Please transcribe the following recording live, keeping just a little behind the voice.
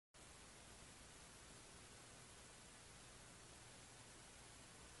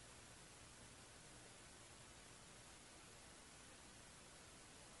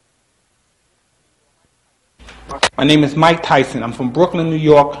My name is Mike Tyson. I'm from Brooklyn, New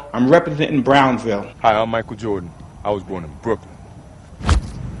York. I'm representing Brownsville. Hi, I'm Michael Jordan. I was born in Brooklyn.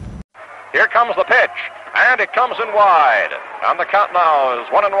 Here comes the pitch, and it comes in wide. And the count now is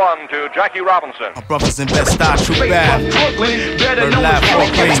 1-1 to Jackie Robinson. Our brothers in Bed-Stuy, true bad. Bird laugh,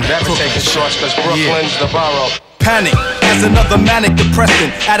 Crooklyn. Never taking shorts, cause Brooklyn's the borough. Panic as another manic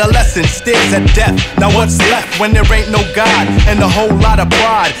depressant. Adolescent stares at death. Now what's left when there ain't no God and a whole lot of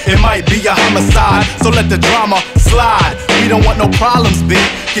pride? It might be a homicide, so let the drama slide. We don't want no problems, B.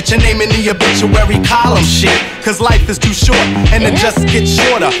 Get your name in the obituary column, shit. Cause life is too short and it just gets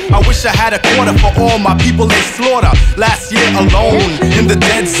shorter. I wish I had a quarter for all my people they slaughter. Last year alone in the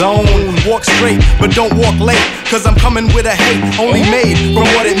dead zone. Walk straight, but don't walk late. Cause I'm coming with a hate only made from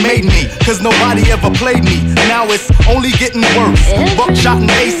what it made me. Cause nobody ever played me. Now it's only getting worse. Buckshot and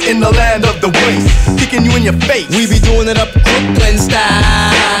ace in the land of the waste. Kicking you in your face. We be doing it up Crooklyn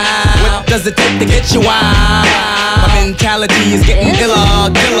style. What does it take to get you wild? My mentality is getting iller.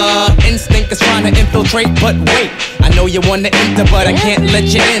 Instinct is trying to infiltrate, but wait, I know you wanna enter, but I can't let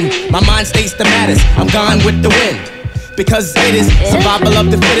you in. My mind stays the maddest, I'm gone with the wind. Because it is survival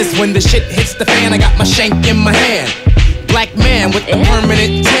of the fittest. When the shit hits the fan, I got my shank in my hand. Black man with the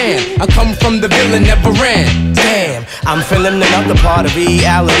permanent tan. I come from the villain, never ran. Damn, I'm feeling another part of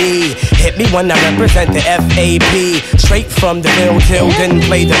reality. Hit me when I represent the FAP. Straight from the hill till then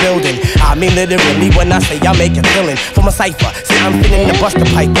play the building. I mean literally when I say I make a killing. For my cipher, see I'm feeling the Buster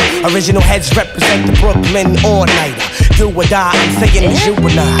Piper. Original heads represent the Brooklyn all-nighter. Do or die, I'm saying the you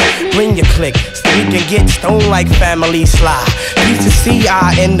and I. Bring your click, so we can get stoned like Family Sly. Piece of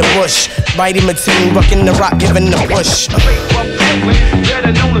CI in the bush. Mighty Mateen, rockin' the rock, giving the push.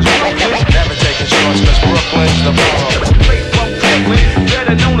 Never taking shorts, cause Brooklyn's the borough.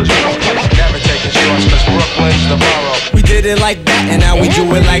 Never taking shorts, cause Brooklyn's the borough. we did it like that and now we do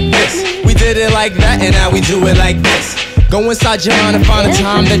it like this. We did it like that and now we do it like this. Go inside your mind and find a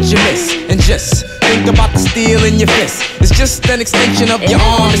time that you miss. And just think about the steel in your fist. It's just an extension of your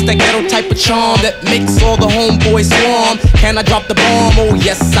arm. It's that ghetto type of charm that makes all the homeboys swarm. Can I drop the bomb? Oh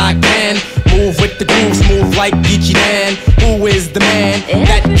yes I can. Move with the groove, smooth like Geechee Dan. Who is the man?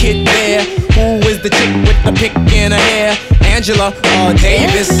 That kid there. Who is the chick with the pick in her hair? Angela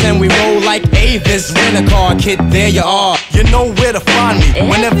Davis, and we roll like Avis. Rent a car, kid, there you are. You know where to find me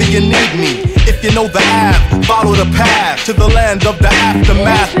whenever you need me. If you know the Ave, follow the path to the land of the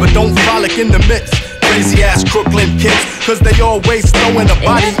aftermath. But don't frolic in the midst. Crazy ass Crooklyn kids, cause they always throwing a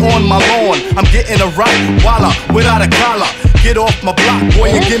body on my lawn. I'm getting a right walla without a collar. Get off my block, boy,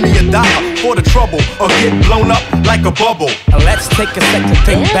 and give me $1 for the trouble, or get blown up like a bubble. Let's take a second to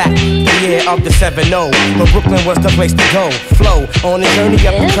think back, the year of the 7-0, when Brooklyn was the place to go. Flow on the journey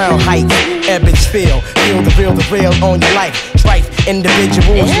up the Crown Heights, Ebbets feel the real on your life. Strife,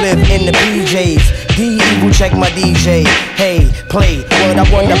 individuals live in the BJs. D-Evil, check my DJ. Hey, play what I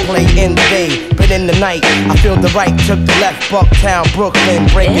wanna play in the day. But in the night, I feel the right, took the left, Bucktown, Brooklyn,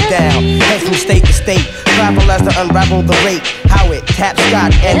 break it down. Head from state to state, travel as to unravel the rate. How it taps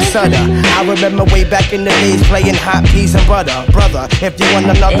Scott and Sutter. I remember way back in the days playing hot peas and butter. Brother, if you want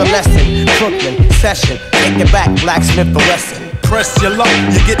another lesson, Brooklyn session, take it back, Blacksmith and Wesson. Press your luck,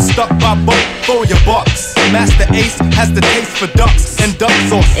 you get stuck by boat, throw your bucks. Master Ace has the taste for ducks and duck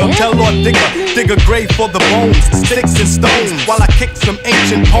sauce. So tell Lord Digger, dig a grave for the bones, sticks and stones, while I kick some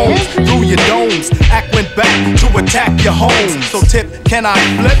ancient poems through your domes. Act went back to attack your homes. So tip, can I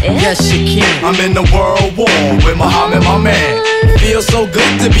flip? Yes you can. I'm in the world war with Muhammad, my man. Feels so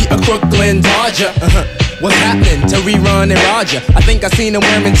good to be a Crooklyn Dodger. What's happening to Rerun and Roger? I think I seen him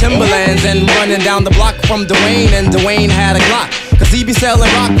wearing Timberlands and running down the block from Dwayne, and Dwayne had a Glock. Cause he be selling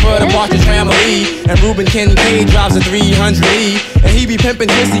rock for the Partridge Family. And Ruben Kincaid drives a 300E. And he be pimping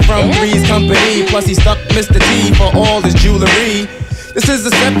Chrissy from Three's Company. Plus he stuck Mr. T for all his jewelry. This is the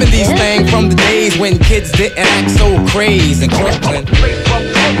 70s thing from the days when kids didn't act so crazy in Crooklyn.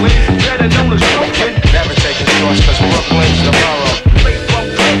 Never taking shorts cause Brooklyn's the borough.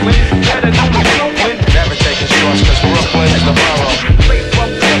 Never taking shorts cause Brooklyn's the borough.